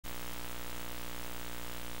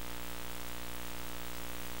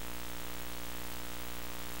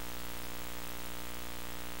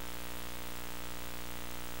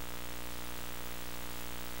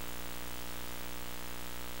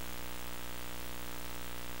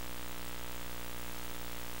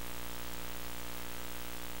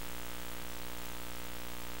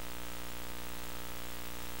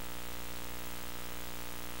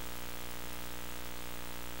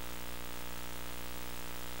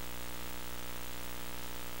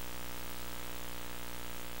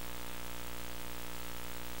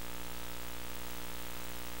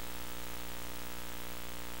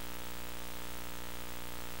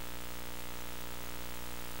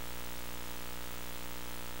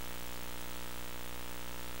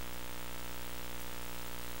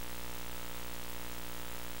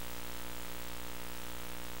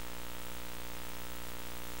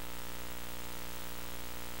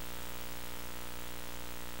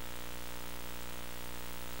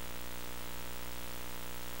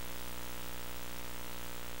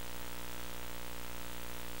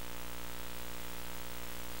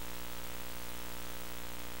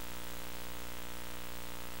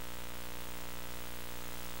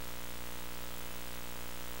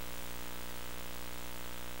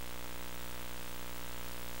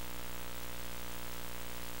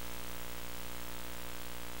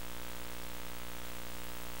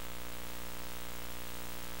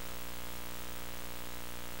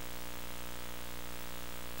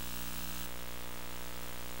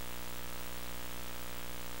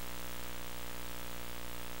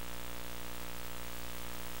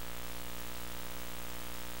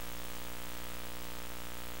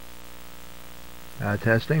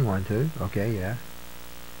Testing 1 2. Okay, yeah.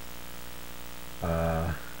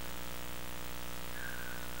 I'm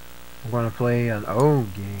going to play an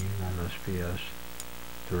old game on this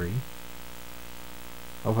PS3.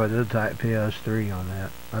 Hope I did type PS3 on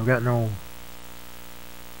that. I've got no...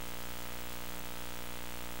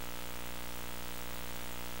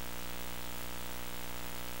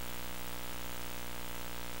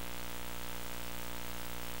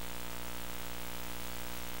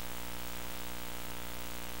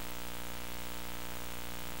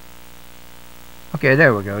 Okay,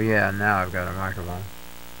 there we go. Yeah, now I've got a microphone.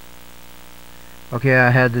 Okay,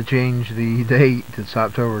 I had to change the date. It's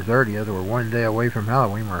October 30th. We're one day away from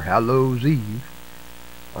Halloween. We're Hallows Eve.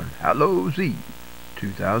 On Hallows Eve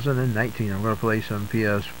 2019. I'm going to play some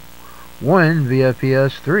PS1 via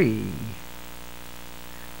PS3.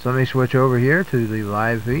 So let me switch over here to the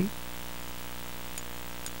live feed.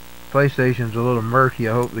 PlayStation's a little murky.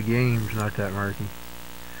 I hope the game's not that murky.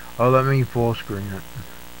 Oh, let me full screen it.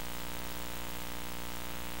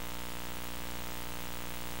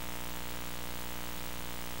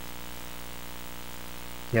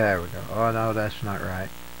 Yeah, there we go. Oh no, that's not right.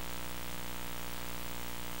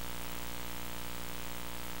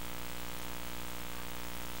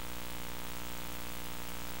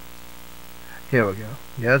 Here we go.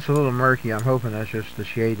 Yeah, it's a little murky. I'm hoping that's just the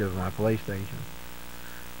shade of my PlayStation.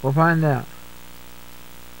 We'll find out.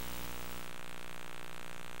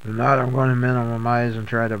 If not, I'm going to minimize and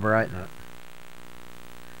try to brighten it.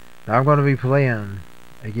 Now I'm going to be playing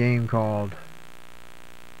a game called...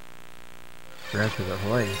 Rest of the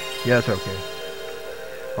play. Yeah, it's okay.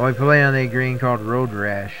 I'll be playing a game called Road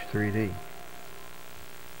Rash 3D.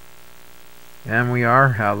 And we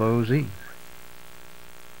are Hallows Eve.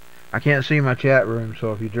 I can't see my chat room,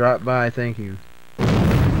 so if you drop by, thank you.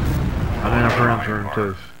 I'm in a friend's room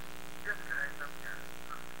too.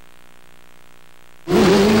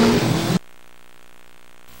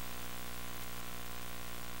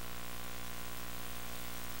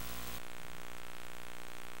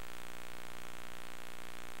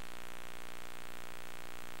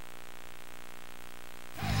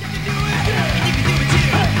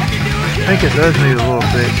 I think it does need a little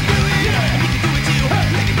fix.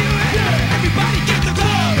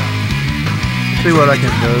 See what I can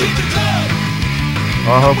do.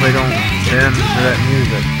 Well, I hope they don't end to that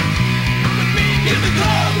music.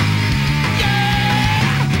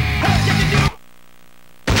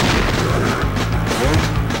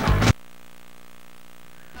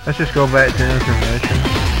 Let's just go back to intermission.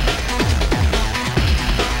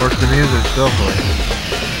 Of course, the music's still playing.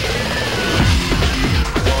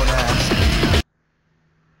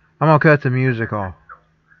 I'm gonna cut the music off.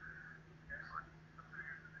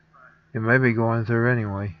 It may be going through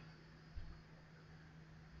anyway.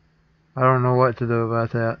 I don't know what to do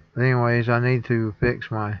about that. Anyways, I need to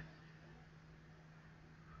fix my...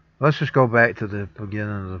 Let's just go back to the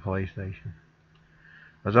beginning of the PlayStation.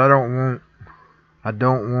 Because I don't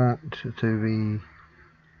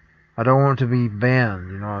want to be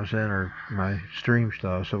banned, you know what I'm saying, or my stream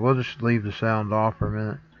stuff. So we'll just leave the sound off for a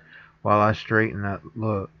minute while I straighten that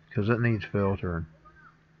look, because it needs filtering.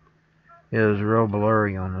 It is real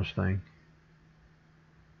blurry on this thing.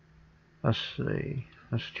 Let's see.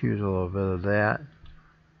 Let's choose a little bit of that.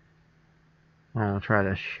 I'm going to try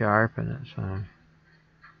to sharpen it some.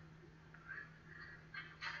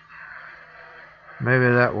 Maybe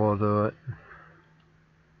that will do it.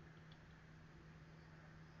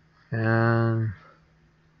 And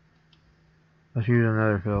let's use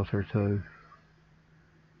another filter too.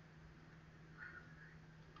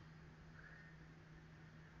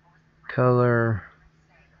 Color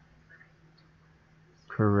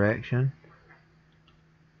correction.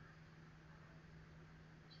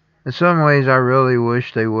 In some ways, I really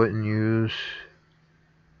wish they wouldn't use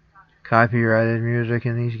copyrighted music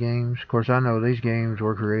in these games. Of course, I know these games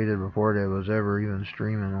were created before there was ever even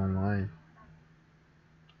streaming online.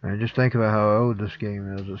 And just think about how old this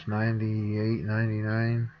game is. It's 98,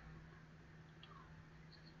 99.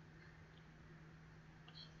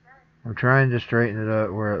 I'm trying to straighten it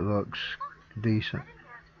up where it looks decent.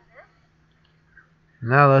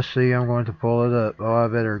 Now let's see, I'm going to pull it up. Oh, I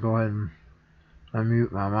better go ahead and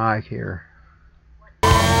unmute my mic here.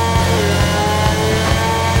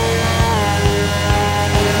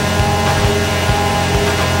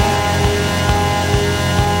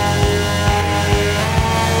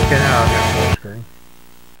 Okay, now I've got full screen.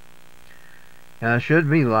 And I should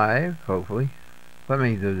be live, hopefully. Let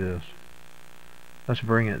me do this. Let's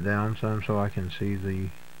bring it down some so I can see the... You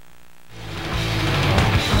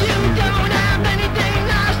don't have anything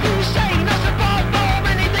nice to say, no support for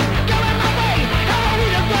anything going my way. How we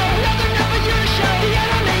don't know, nothing for you to show.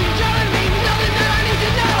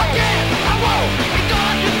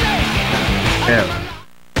 Yeah.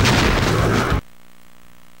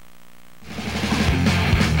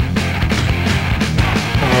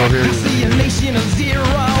 I see a nation of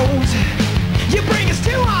zeros. You bring us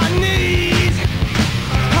to our knees.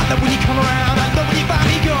 I love when you come around. I love when you find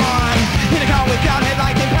me gone. In a car without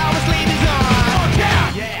headlights and power sleeves on.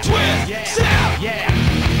 Tap, yeah, twist, yeah, snap, yeah,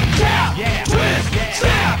 tap, yeah, twist, yeah,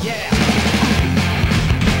 snap, yeah.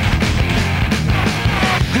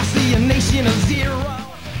 I see a nation of zeros.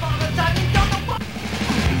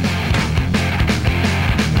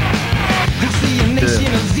 I see a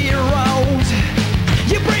nation of zeros.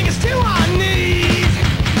 You bring us to our knees.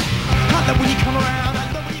 I love when you come around.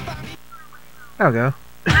 I love when you find me. There we go.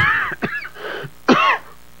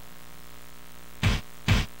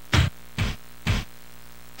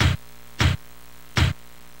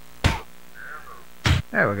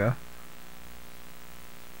 There we go.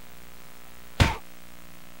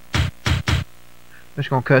 Just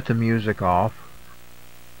gonna cut the music off.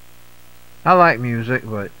 I like music,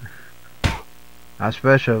 but I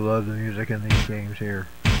especially love the music in these games here.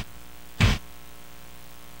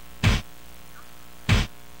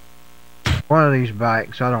 One of these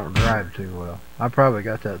bikes I don't drive too well. I probably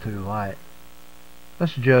got that too light.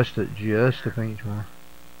 Let's adjust it just a pinch more.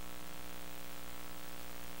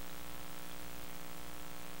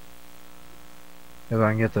 If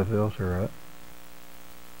I can get the filter up.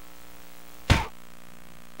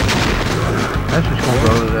 That's just gonna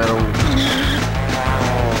go to that old.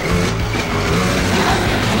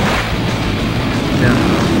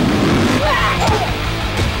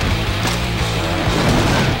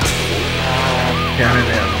 Count it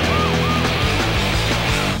out.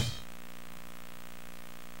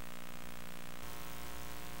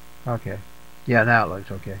 Okay. Yeah, now it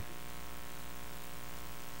looks okay.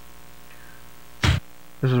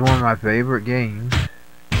 This is one of my favorite games.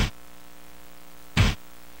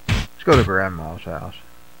 Let's go to Grandma's house.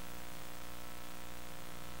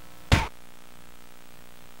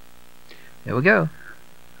 There we go.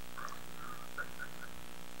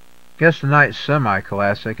 Guess tonight's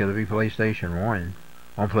semi-classic it'll be PlayStation 1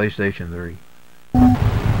 on PlayStation 3.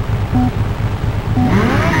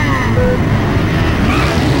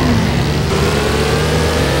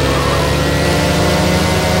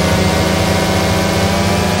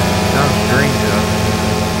 Sounds strange though.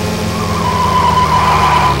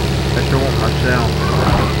 I still want my sound.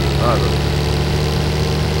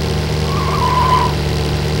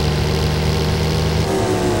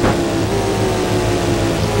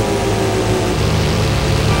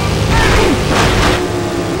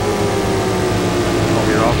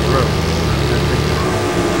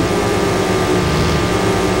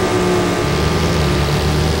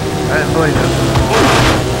 I didn't believe this.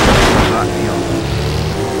 Knock me off.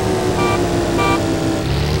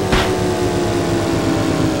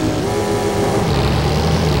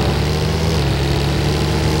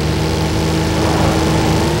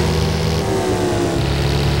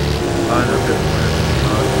 Find a bit more.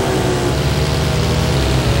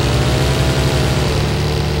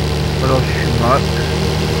 Little schmuck.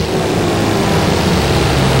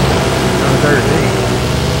 I'm 13.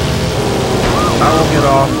 I will get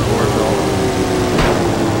off before it's over.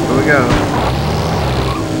 Here we go.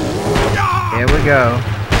 Here we go.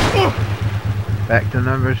 Back to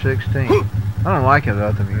number 16. I don't like it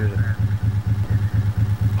without the music.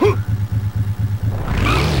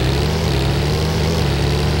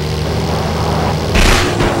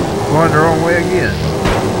 Going the wrong way again.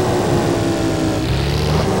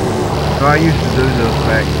 So I used to do this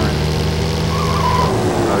back when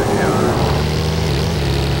I was young.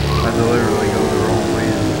 I deliberately go the wrong way.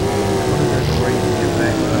 There's a way you can get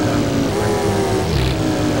back without having to break.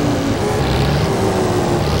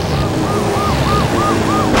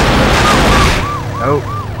 Nope.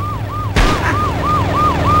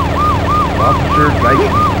 Officer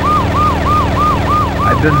Bacon.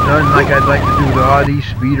 I've been done like I'd like to do with all these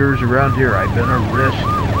speeders around here. I've been arrested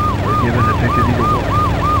or given a ticket either way.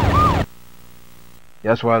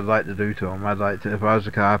 That's what I'd like to do to them. I'd like to, if I was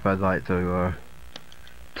a cop, I'd like to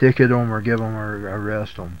ticket them or give them or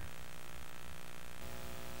arrest them.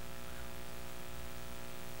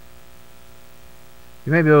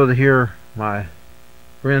 You may be able to hear my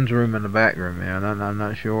friend's room in the back room, man. I'm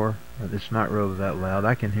not sure, but it's not really that loud.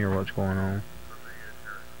 I can hear what's going on.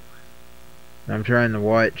 I'm trying to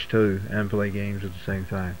watch too and play games at the same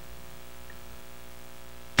time.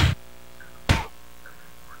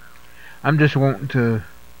 I'm just wanting to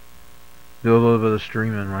do a little bit of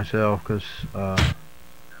streaming myself because I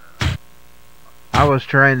was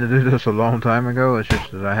trying to do this a long time ago. It's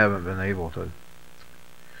just that I haven't been able to.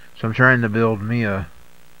 So I'm trying to build me a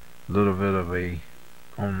little bit of a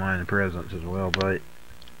online presence as well, but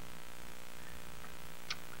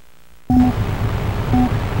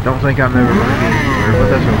don't think I'm ever going to get anywhere, but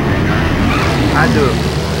that's okay. I do it for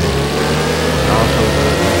fun. I also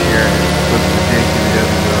share it with the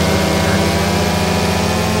JCBW-TV.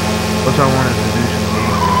 Plus I wanted to do some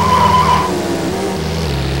gaming.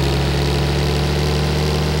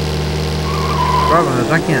 Problem is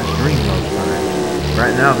I can't stream most times.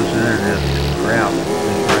 Right now this internet is crap.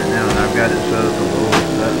 Just right now, and I've got it set at the lowest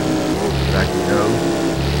setting that I can go.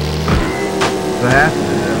 So I have to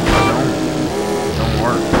do that. If I don't, it don't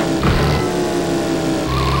work.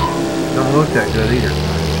 Don't look that good either.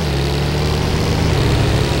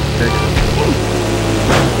 Fix it.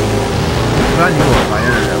 If I knew what my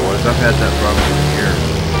internet was, I've had that problem for years.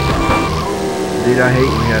 Indeed, I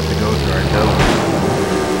hate when we have to go through our television.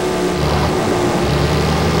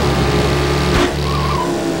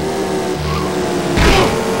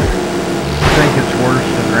 I think it's worse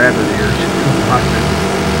than rabbit ears.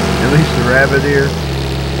 At least the rabbit ear,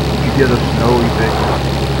 you get a snowy picture.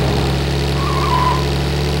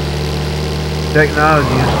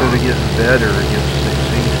 Technology, instead of getting better, it seems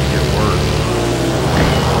to get worse.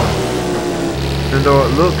 Even though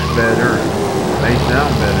it looks better, it may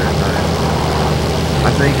sound better at times.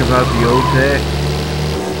 I think about the old tech.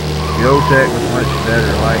 The old tech was much better.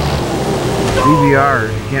 Like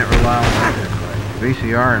DVRs, you can't rely on that.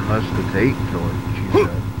 VCR, unless the tape torch,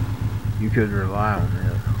 you couldn't rely on that.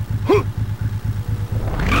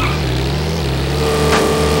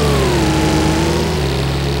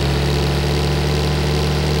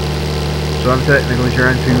 So I'm technically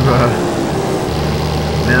trying to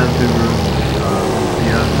mend two rooms,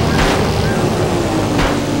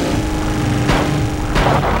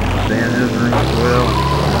 stay in his room as well,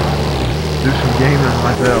 do some gaming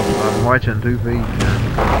myself. I'm watching 2 feeds now.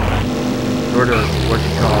 Sort of what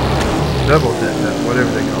you call double test, whatever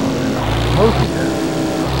they call it. Multitask.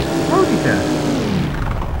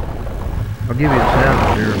 I'll give you a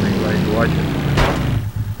sound here if anybody's watching.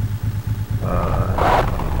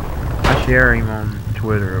 I share him on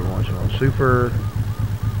Twitter every once in a while. Super.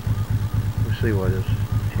 Let's see what his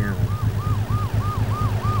channel is.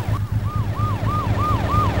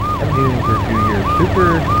 I've been doing it for a few years.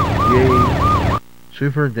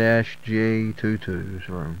 Super-J22 is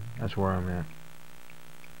where that's where I'm at.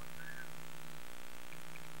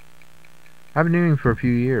 I've been doing it for a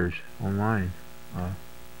few years online.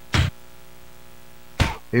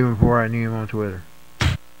 Even before I knew him on Twitter.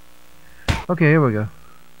 Okay, here we go.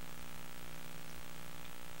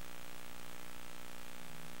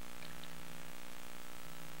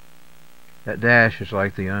 That dash is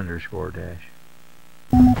like the underscore dash.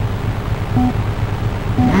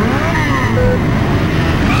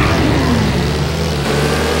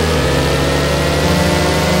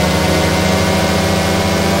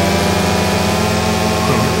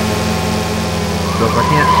 So if I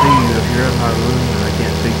can't see you, if you're in my room and I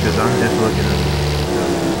can't see, because I'm just looking at the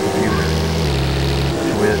computer,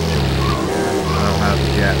 Twitch, I don't have the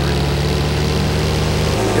chat room.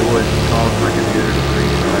 It wouldn't cause my computer to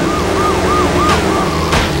freeze.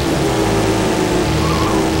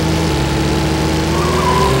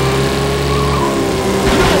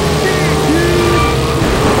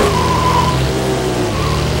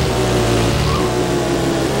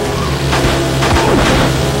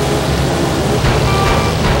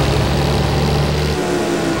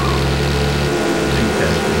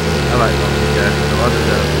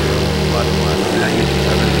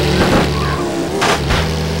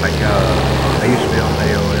 I used to be on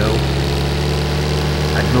AOL.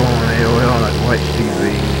 I'd go on AOL and I'd watch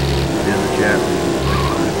TV in the chat room.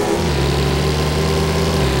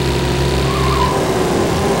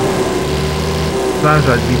 Sometimes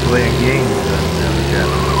I'd be playing games in the chat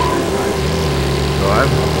room. So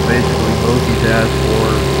I've basically multitasked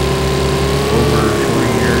for over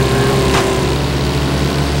 20 years now.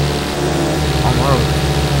 Almost.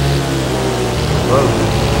 Close.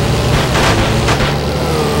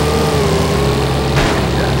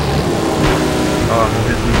 Oh, I'm gonna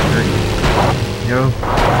get these trees. You know,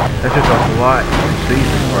 that's just a lot you can see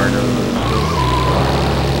this part of it.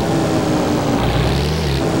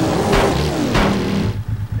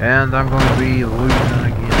 And I'm going to be losing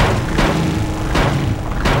again.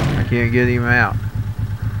 I can't get him out.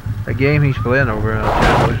 That game he's playing over on the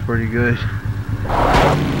channel is pretty good.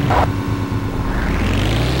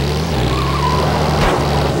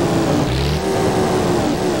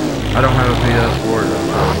 I don't have a PS4 though.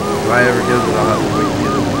 If I ever get it, I'll have to wait to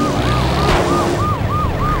get it.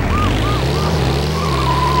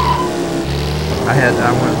 I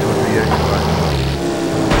went to a PS5.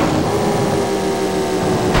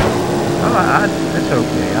 I it's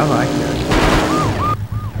okay. I like it.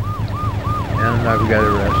 And I got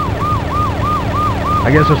arrested.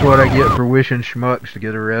 I guess that's what I get for wishing schmucks to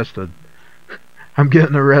get arrested. I'm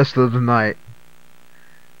getting arrested tonight.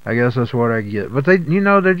 I guess that's what I get. But they, you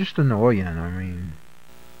know, they're just annoying. I mean,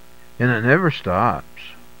 and it never stops.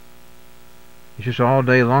 It's just all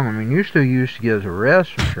day long. I mean, you still used to get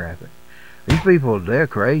arrested from traffic. These people, they're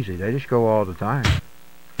crazy. They just go all the time.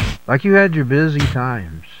 Like you had your busy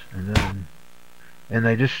times, and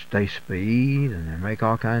they speed and they make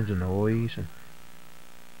all kinds of noise. And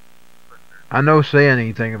I know saying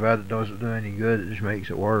anything about it doesn't do any good. It just makes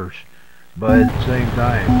it worse. But at the same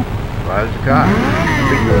time, if I was a cop, it'd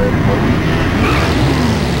be good.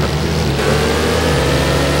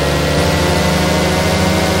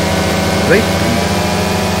 They speed.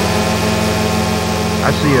 I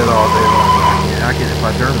see it all day long. I can, if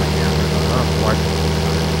I turn my camera on, watch it.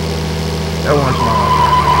 That once in a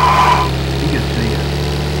while, you can see it.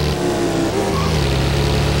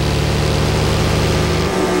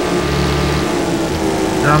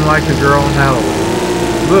 And I'm like the girl in Halloween.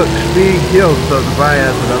 Look, speed kills, so if I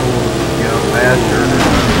ask it, I'm going to, you know, faster than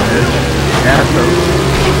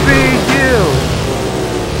speed kills!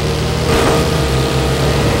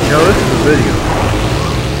 You know, this is a video.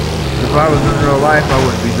 If I was in real life, I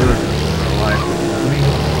wouldn't be doing this in real life. I mean,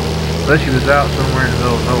 unless you was out somewhere in the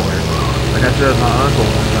middle of nowhere. Like I said, my uncle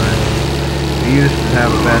one time, he used to have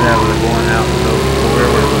a bad habit of going out in the middle of nowhere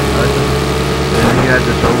where there was nothing. And he had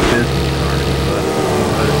this old business card.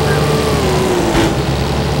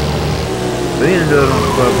 But he didn't do it on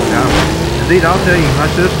the public highway. Indeed, I'll tell you, my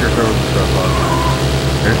sister throws the stuff all the time.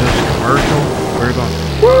 There's this commercial where they're going,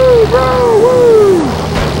 woo, bro, woo!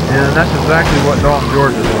 And that's exactly what Dalton,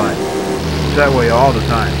 Georgia's like. It's that way all the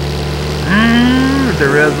time. At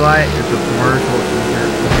the red light, it's a commercial.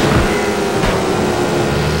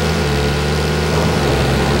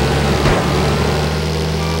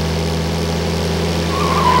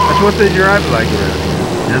 That's what they drive like around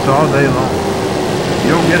here. And it's all day long.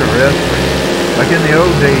 You don't get arrested. Like in the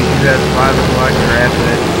old days, you had 5 o'clock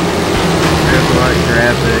traffic, 3 o'clock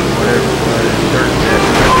traffic, whatever it was, certain days.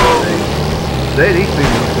 Today, these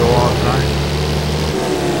people would go all the time.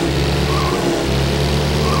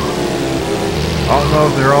 I don't know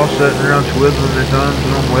if they're all sitting around twiddling their thumbs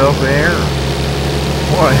and on welfare.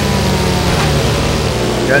 Boy,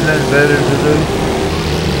 got nothing better to do.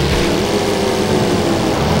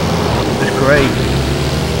 It's crazy.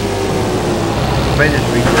 It may just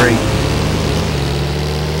be crazy.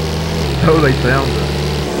 Totally sound good.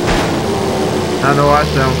 I know I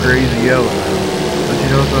sound crazy yelling, but you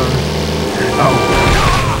know something? Oh.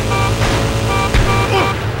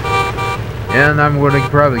 And I'm going to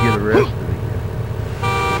probably get arrested again.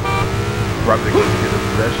 Probably going to get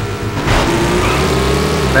arrested.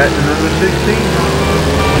 Back to number 16.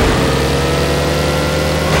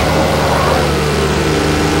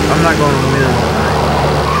 I'm not going to win tonight.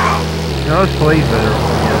 No, this plays better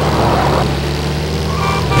on yes.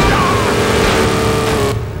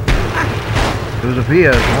 It was a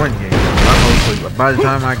PS1 game. By the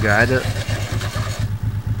time I got it,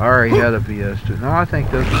 I already had a PS2. No, I think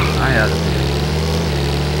this one, I had a PS2.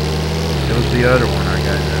 It was the other one I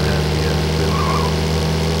got that had a PS2.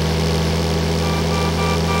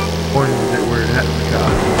 Point was it where it had the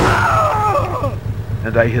cop.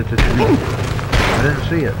 And I hit the tree. I didn't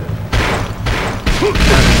see it. It's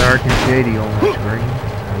kind of dark and shady on the screen.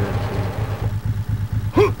 I didn't see it.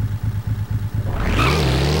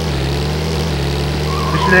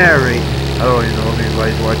 Narrate. I don't even know if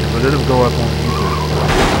anybody's watching, but it'll go up on YouTube.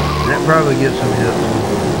 And that probably gets some hits.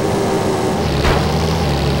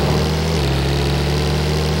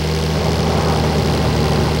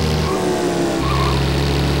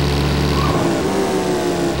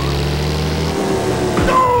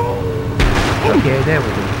 Okay, there we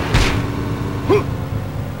go.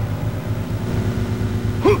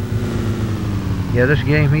 Yeah, this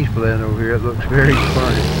game he's playing over here, it looks very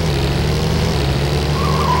funny.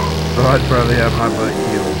 So I'd probably have my butt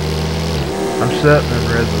killed. I'm sitting in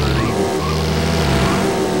Resident Evil.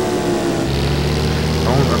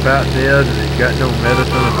 I'm about dead and it's got no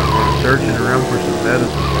medicine and I'm going searching around for some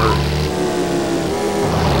medicine first.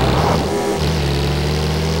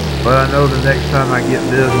 But I know the next time I get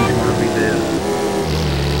Bill, he's going to be dead.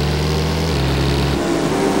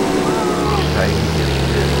 Just how he gets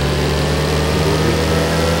dead.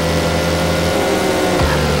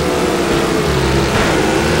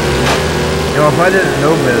 You know, if I didn't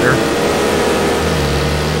know better,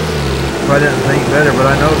 if I didn't think better, but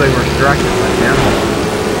I know they were striking my channel.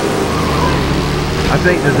 I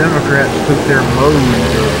think the Democrats took their mode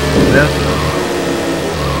of this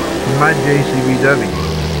from my JCBW.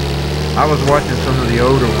 I was watching some of the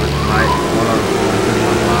older ones tonight when I was in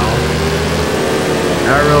my lounge. And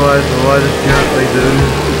I realized a lot of this junk they do,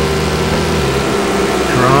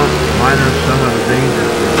 Trump, minus some of the dangerous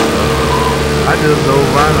stuff. I did the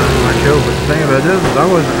Obama in my show, but the thing about this is I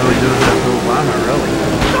wasn't really doing that to Obama, really.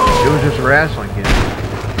 It was just a wrestling game.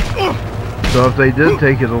 So if they did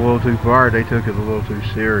take it a little too far, they took it a little too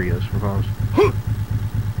serious, because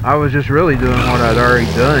I was just really doing what I'd already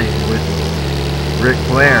done with Ric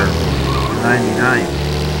Flair in '99.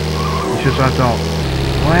 It's just I thought,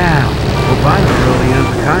 wow, Obama really is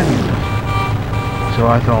a communist. So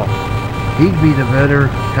I thought, he'd be the better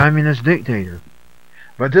communist dictator.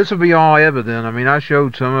 But this will be all evident. I mean, I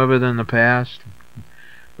showed some of it in the past,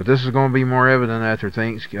 but this is going to be more evident after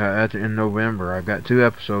in November. I've got 2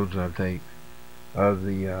 episodes I've taken of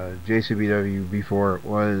the JCBW before it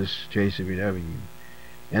was JCBW,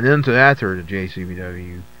 and into after the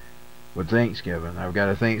JCBW with Thanksgiving. I've got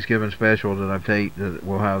a Thanksgiving special that I've taped that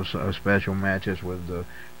will have special matches with the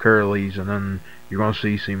Curlys, and then you're going to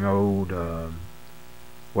see some old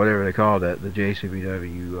whatever they call that, the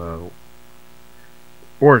JCBW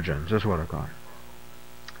Origins, that's what I call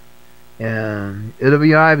it. And it'll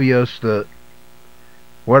be obvious that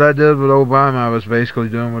what I did with Obama I was basically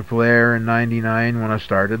doing with Flair in '99 when I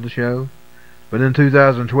started the show. But in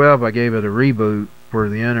 2012 I gave it a reboot for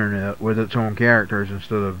the internet with its own characters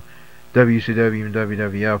instead of WCW and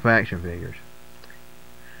WWF action figures.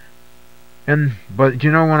 But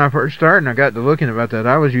you know, when I first started and I got to looking about that,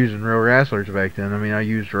 I was using real wrestlers back then. I mean, I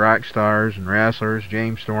used rock stars and wrestlers.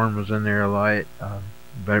 James Storm was in there a lot.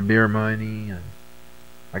 Beer Money, and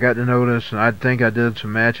I got to notice, and I think I did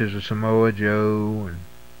some matches with Samoa Joe and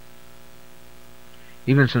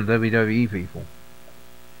even some WWE people.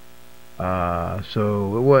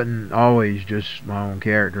 So it wasn't always just my own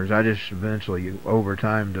characters. I just eventually, over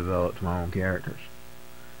time, developed my own characters.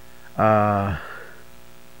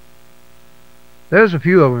 There's a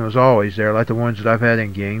few of them that was always there, like the ones that I've had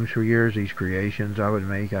in games for years. These creations I would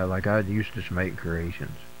make. I used to just make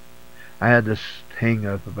creations. I had this hang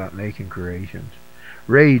up about making creations.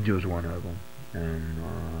 Rage was one of them, and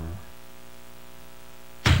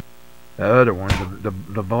the other one,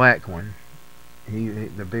 the black one,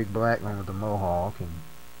 the big black one with the mohawk, and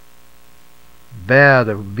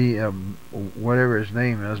whatever his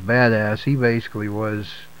name is, Badass. He basically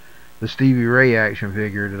was the Stevie Ray action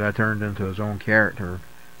figure that I turned into his own character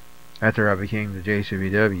after I became the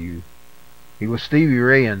JCBW. He was Stevie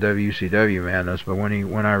Ray in WCW Madness, but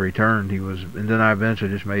when I returned, he was, and then I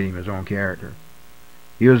eventually just made him his own character.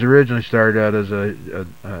 He was originally started out as the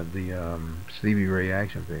Stevie Ray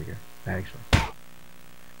action figure, actually.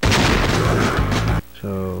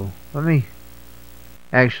 So let me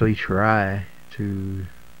actually try to.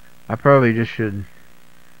 I probably just should.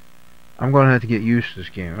 I'm going to have to get used to this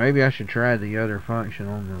game. Maybe I should try the other function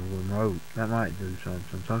on the remote. That might do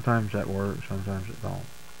something. Sometimes that works, sometimes it don't.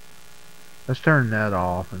 Let's turn that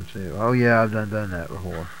off and see. Oh yeah, I've done that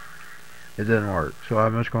before. It didn't work. So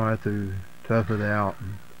I'm just going to have to tough it out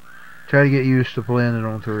and try to get used to playing it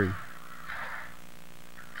on 3.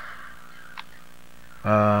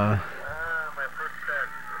 My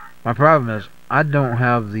problem is I don't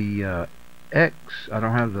have the I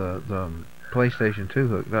don't have the PlayStation 2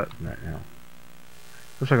 hooked up right now.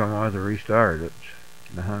 Looks like I'm going to have to restart it.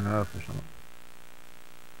 It's hung up or something.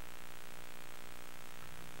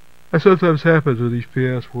 That sometimes happens with these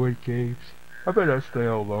PS1 games. I bet I'll stay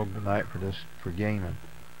all long tonight for gaming.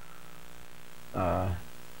 As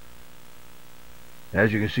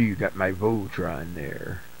you can see, you got my Voltron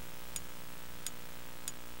there.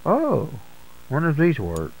 Oh, one of these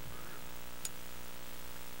work.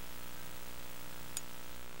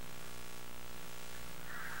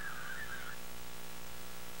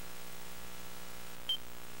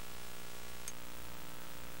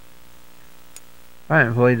 I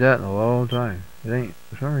haven't played that in a long time. It ain't,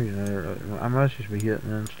 for some reason, I must just be hitting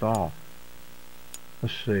install.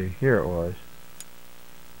 Let's see, here it was.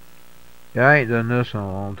 Yeah, I ain't done this in a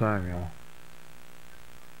long time, y'all.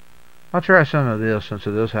 I'll try some of this since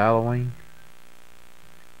it is Halloween.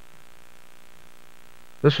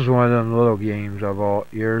 This was one of them little games I bought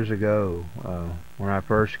years ago when I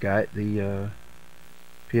first got the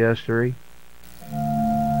PS3.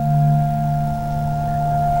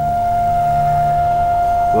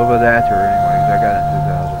 A little bit after, anyways. I got it in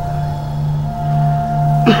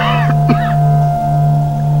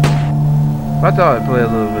 2009. I thought I'd play a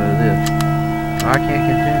little bit of this. I can't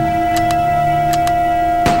continue.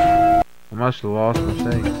 I must have lost my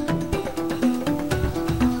save.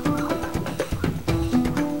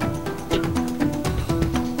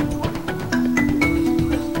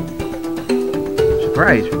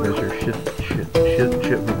 surprised because they're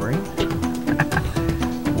shit for brains.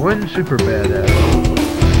 One super badass.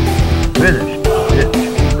 Finished. Ditch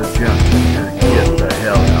the junk and get the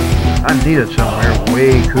hell out. I'm needed somewhere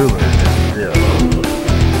way cooler than this.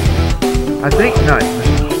 I think not,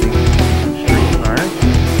 Mr. Street Fire.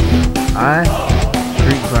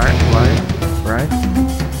 Right?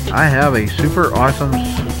 I have a super awesome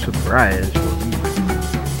surprise for you.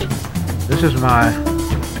 This is my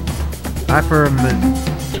hyper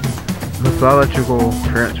mythological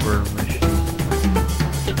transfer machine.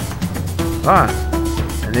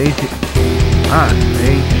 An APfnS.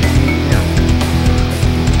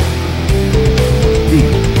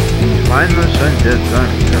 These mindless undead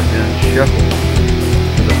zombies have been shuffled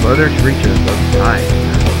to the furthest reaches of time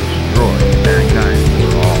and will destroy mankind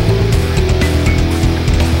for all.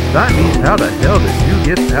 Zombies, how the hell did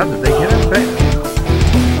they get infected?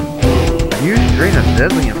 A new strain of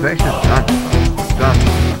deadly infection zombies.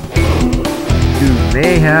 You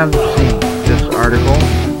may have seen this article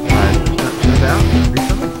I just sent out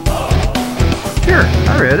recently. Sure,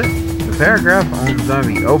 I read it. The paragraph on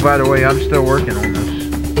zombie. Oh, by the way, I'm still working on this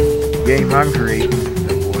game I'm creating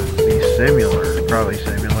that would be similar, probably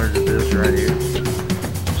similar to this right here.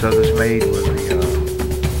 So this made with the,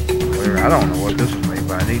 whatever, I don't know what this is made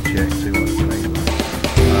by. I need to check and see what it's made by.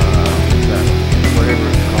 Whatever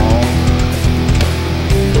it's called.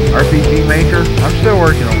 RPG Maker. I'm still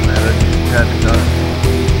working on that. I just hadn't done it.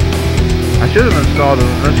 I should have installed it on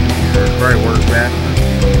this computer. It probably worked faster.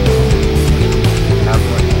 I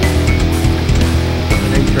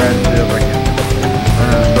may try to see if I can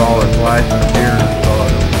uninstall it twice and here and install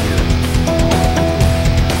it over here.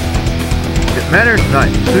 It matters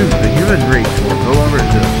not. Soon the human race will no longer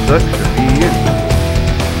exist. Sucks to be you.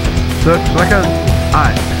 Sucks like an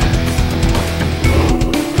ice.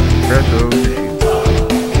 Press O to shoot.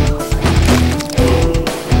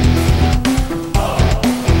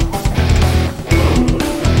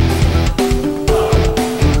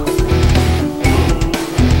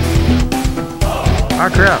 Ah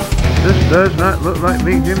crap, this does not look like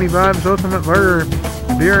Big Jimmy Bob's Ultimate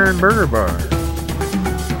Beer and Burger Bar.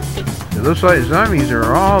 It looks like zombies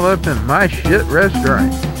are all up in my shit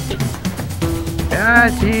restaurant.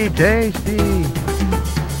 Gotcha, tasty.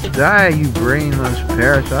 Die, you brainless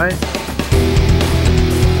parasite.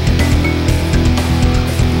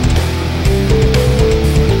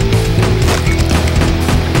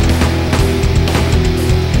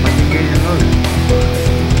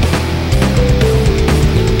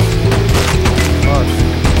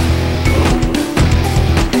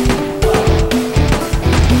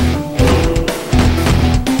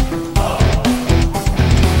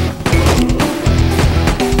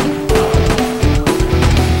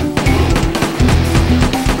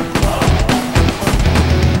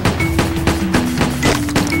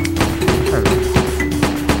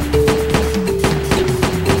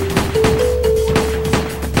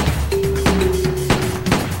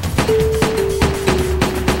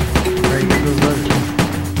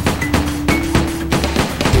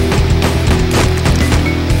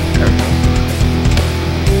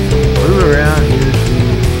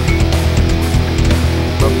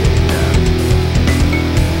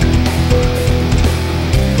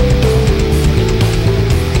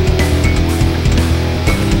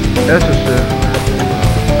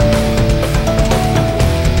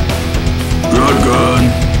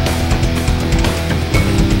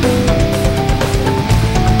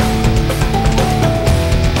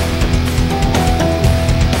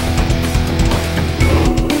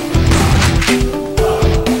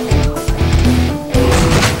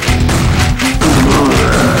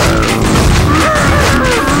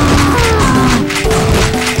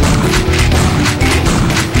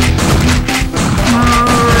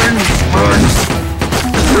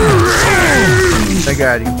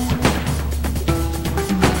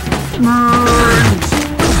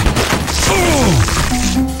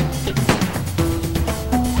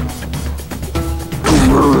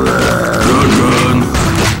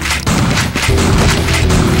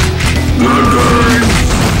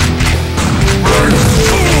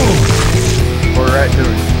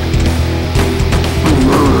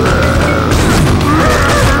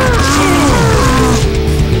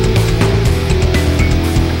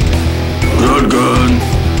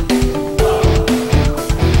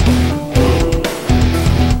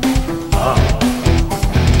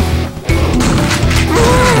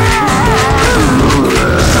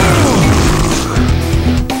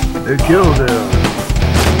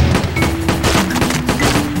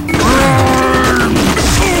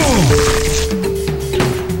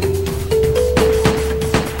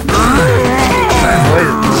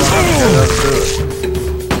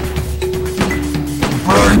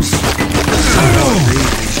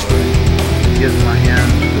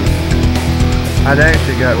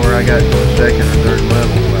 got where I got to the second or third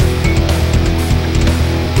level, but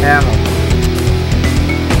Hamilton.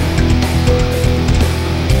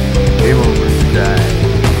 Game over, you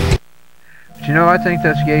died. But you know, I think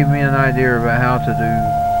that's gave me an idea about how to do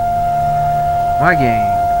my game.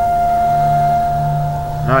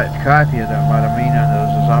 Not copy it, what I mean is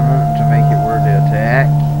I'm wanting to make it where they attack.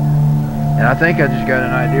 And I think I just got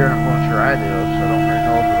an idea and I'm going to try this. I don't really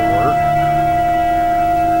know if it'll work.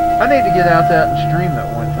 I need to get out that and stream it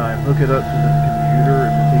one time. Hook it up to the computer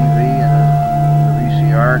and the TV and the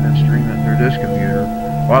VCR and then stream it through this computer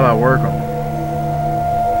while I work on it.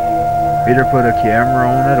 Either put a camera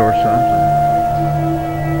on it or something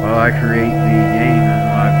while I create the game in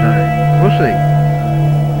live time. We'll see.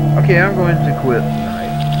 Okay, I'm going to quit tonight.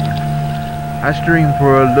 I streamed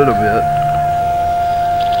for a little bit.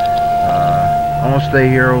 I'm going to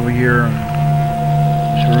stay over here in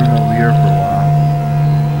this room over here for a while.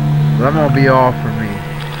 But I'm going to be off for me.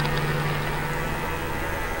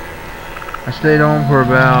 I stayed on for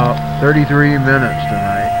about 33 minutes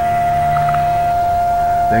tonight.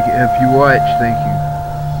 If you watched, thank you.